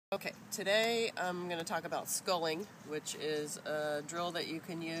Okay, today I'm going to talk about sculling, which is a drill that you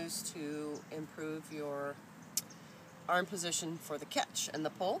can use to improve your arm position for the catch and the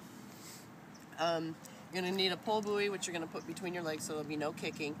pull. You're going to need a pull buoy, which you're going to put between your legs so there'll be no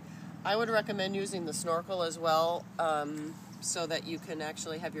kicking. I would recommend using the snorkel as well, so that you can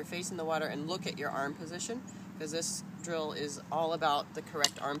actually have your face in the water and look at your arm position, because this drill is all about the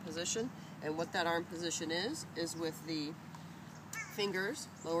correct arm position. And what that arm position is with the fingers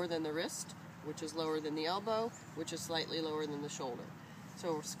lower than the wrist, which is lower than the elbow, which is slightly lower than the shoulder.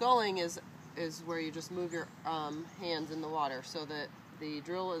 So sculling is where you just move your hands in the water, so that the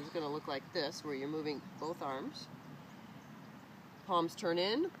drill is going to look like this, where you're moving both arms. Palms turn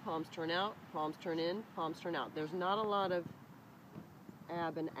in, palms turn out, palms turn in, palms turn out. There's not a lot of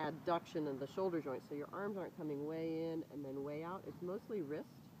ab and adduction of the shoulder joint, so your arms aren't coming way in and then way out. It's mostly wrist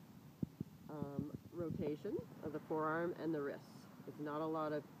rotation of the forearm and the wrists. It's not a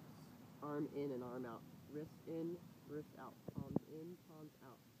lot of arm in and arm out. Wrist in, wrist out. Palms in, palms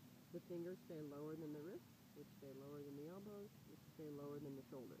out. The fingers stay lower than the wrists, which stay lower than the elbows, which stay lower than the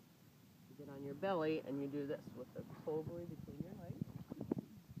shoulders. You get on your belly and you do this with the pull buoy between your legs.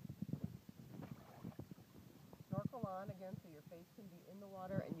 Snorkel on again so your face can be in the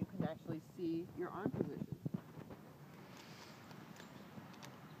water and you can actually see your arm position.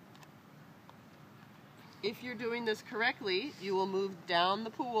 If you're doing this correctly, you will move down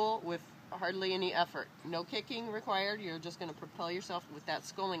the pool with hardly any effort. No kicking required. You're just going to propel yourself with that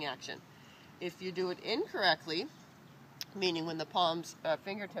sculling action. If you do it incorrectly, meaning when the palms,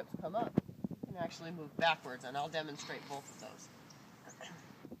 fingertips come up, you can actually move backwards, and I'll demonstrate both of those.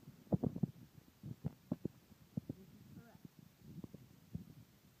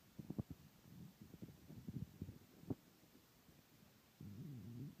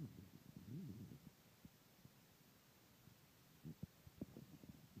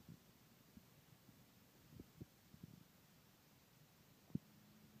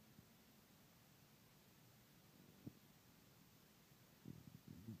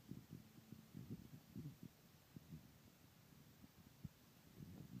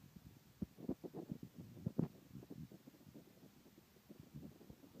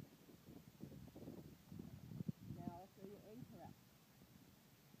 Incorrect.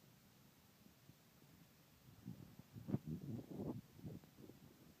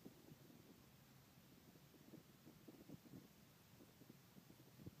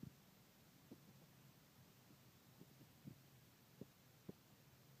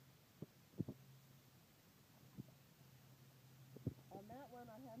 On that one,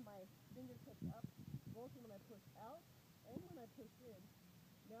 I had my fingertips up, both when I pushed out and when I pushed in.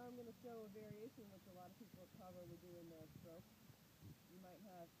 Now I'm going to show a variation which a lot of people probably do in their stroke. You might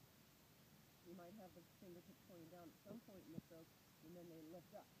have the fingertips pointing down at some point in the stroke, and then they lift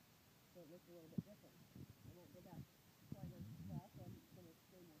up. So it looks a little bit different. I won't go back quite as